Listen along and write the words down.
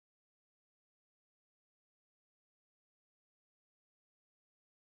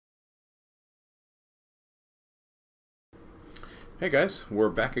Hey guys, we're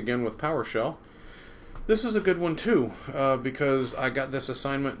back again with PowerShell. This is a good one too, because I got this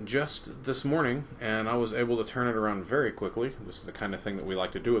assignment just this morning and I was able to turn it around very quickly. This is the kind of thing that we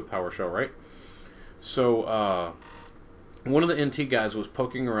like to do with PowerShell, right? So one of the NT guys was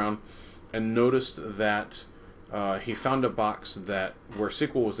poking around and noticed that he found a box where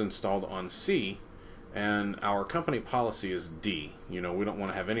SQL was installed on C, and our company policy is D. You know, we don't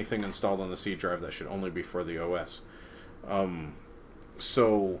want to have anything installed on the C drive. That should only be for the OS.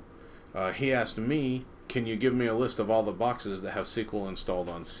 So he asked me, can you give me a list of all the boxes that have SQL installed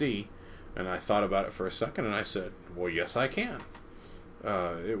on C? And I thought about it for a second and I said, well, yes I can.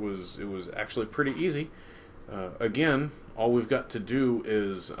 It was actually pretty easy. Again, all we've got to do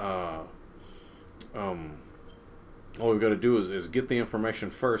is get the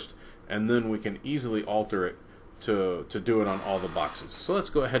information first, and then we can easily alter it to do it on all the boxes. So let's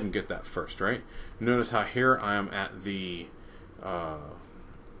go ahead and get that first, right? Notice how here I am at the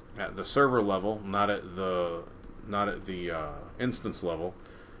server level, not at the instance level.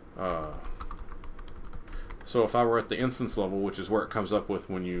 So if I were at the instance level, which is where it comes up with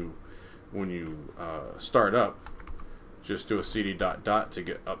when you start up, just do a cd ... to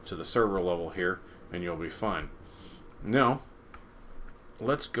get up to the server level here, and you'll be fine. Now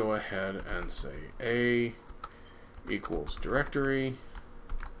let's go ahead and say a equals directory,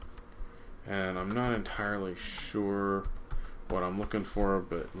 and I'm not entirely sure what I'm looking for,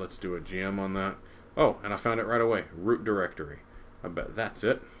 but let's do a GM on that. Oh, and I found it right away, root directory. I bet that's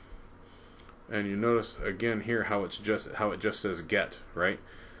it. And you notice again here how it just says get, right?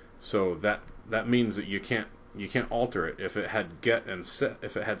 So that means that you can't alter it. If it had get and set,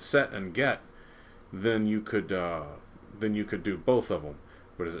 if it had set and get, then you could do both of them.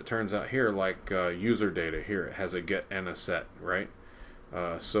 But as it turns out here, like user data here, it has a get and a set, right?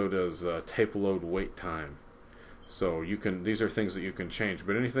 So does tape load wait time. So these are things that you can change,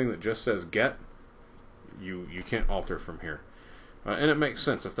 but anything that just says get, you can't alter from here. And it makes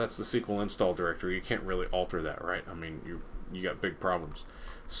sense. If that's the SQL install directory, you can't really alter that, right? I mean, you got big problems.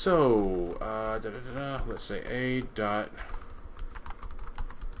 So let's say a dot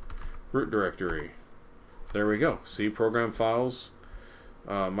root directory. There we go. C program files,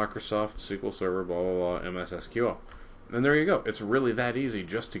 Microsoft SQL Server, blah blah blah, MS SQL, and there you go. It's really that easy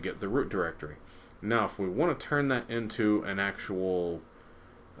just to get the root directory. Now, if we want to turn that into an actual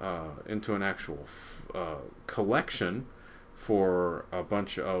collection for a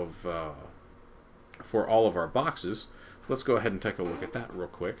bunch of for all of our boxes, let's go ahead and take a look at that real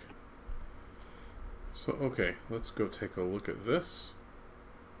quick. So, okay, let's go take a look at this.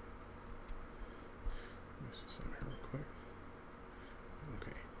 Let me see something here real quick.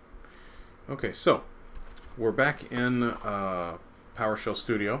 Okay, so we're back in PowerShell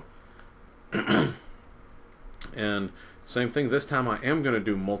Studio. And same thing this time. I am going to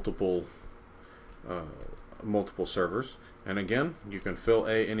do multiple servers, and again, you can fill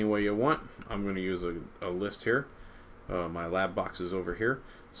A any way you want. I'm going to use a list here. My lab box is over here,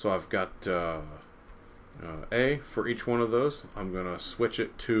 so I've got A for each one of those. I'm going to switch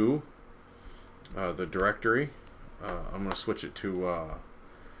it to the directory. I'm going to switch it to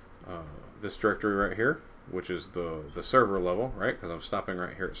this directory right here, which is the server level, right? Because I'm stopping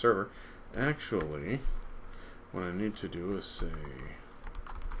right here at server. Actually, what I need to do is say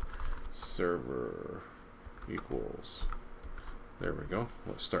server equals, there we go,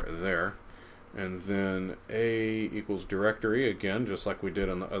 let's start there, and then A equals directory again, just like we did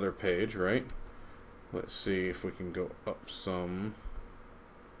on the other page, right? Let's see if we can go up some.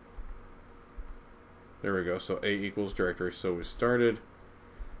 There we go. So A equals directory. So we started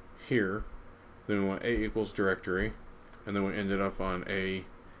here, then we went A equals directory, and then we ended up on A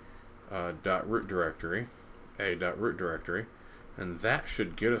dot root directory, A dot root directory, and that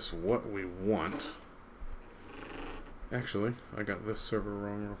should get us what we want. Actually, I got this server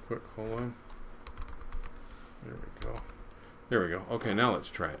wrong real quick. Hold on. There we go. There we go. Okay, now let's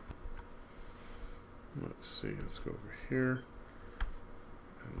try it. Let's see. Let's go over here,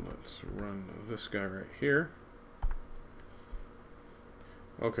 and let's run this guy right here.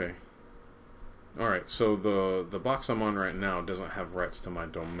 Okay. Alright, so the box I'm on right now doesn't have rights to my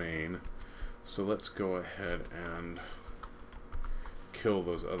domain, so let's go ahead and kill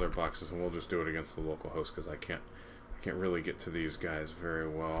those other boxes, and we'll just do it against the local host because I can't really get to these guys very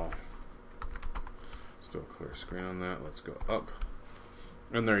well. Let's do a clear screen on that. Let's go up,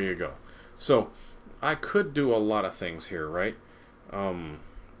 and there you go. So I could do a lot of things here, right? I've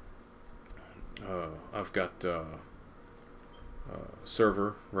got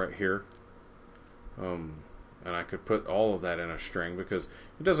server right here. And I could put all of that in a string, because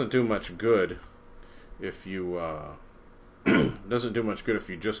it doesn't do much good if you It doesn't do much good if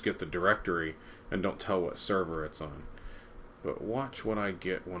you just get the directory and don't tell what server it's on. But watch what I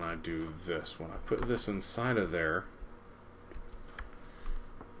get when I do this. When I put this inside of there,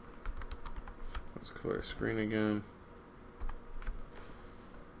 let's clear the screen again.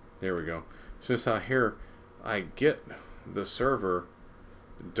 There we go. So this out here, I get the server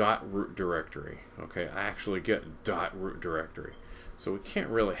 .root directory. Okay, I actually get .root directory. So we can't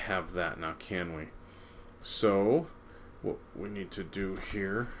really have that now, can we? So what we need to do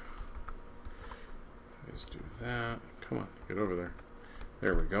here is do that. Come on, get over there.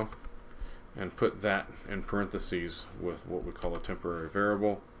 There we go. And put that in parentheses with what we call a temporary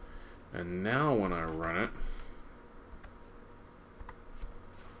variable. And now when I run it,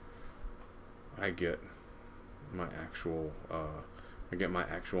 I get my actual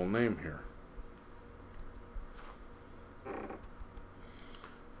name here.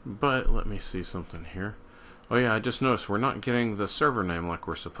 But let me see something here. Oh yeah, I just noticed we're not getting the server name like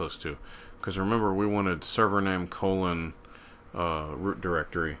we're supposed to, because remember we wanted server name colon root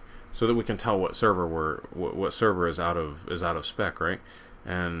directory so that we can tell what server what server is out of spec, right?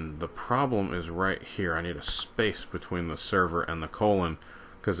 And the problem is right here. I need a space between the server and the colon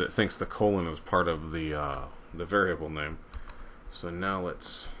because it thinks the colon is part of the variable name. So now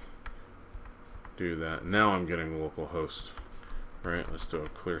let's do that. Now I'm getting localhost. Right, let's do a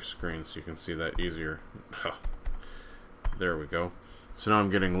clear screen so you can see that easier. There we go. So now I'm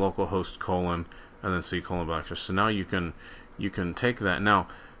getting localhost colon and then C colon \. So now you can take that. Now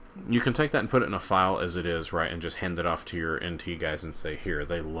you can take that and put it in a file as it is, right, and just hand it off to your NT guys and say, here,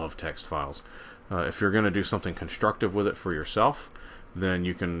 they love text files. If you're going to do something constructive with it for yourself, then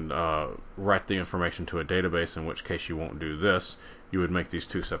you can write the information to a database, in which case you won't do this. You would make these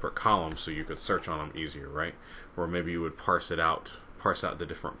two separate columns so you could search on them easier, right? Or maybe you would parse out the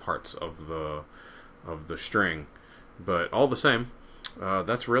different parts of the string. But all the same,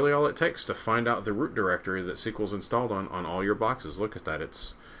 that's really all it takes to find out the root directory that SQL's installed on all your boxes. Look at that.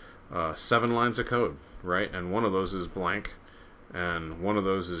 It's 7 lines of code, right? And one of those is blank, and one of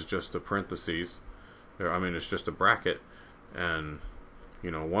those is just a parentheses. I mean, it's just a bracket, and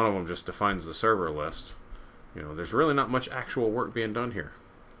one of them just defines the server list. There's really not much actual work being done here.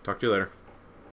 Talk to you later.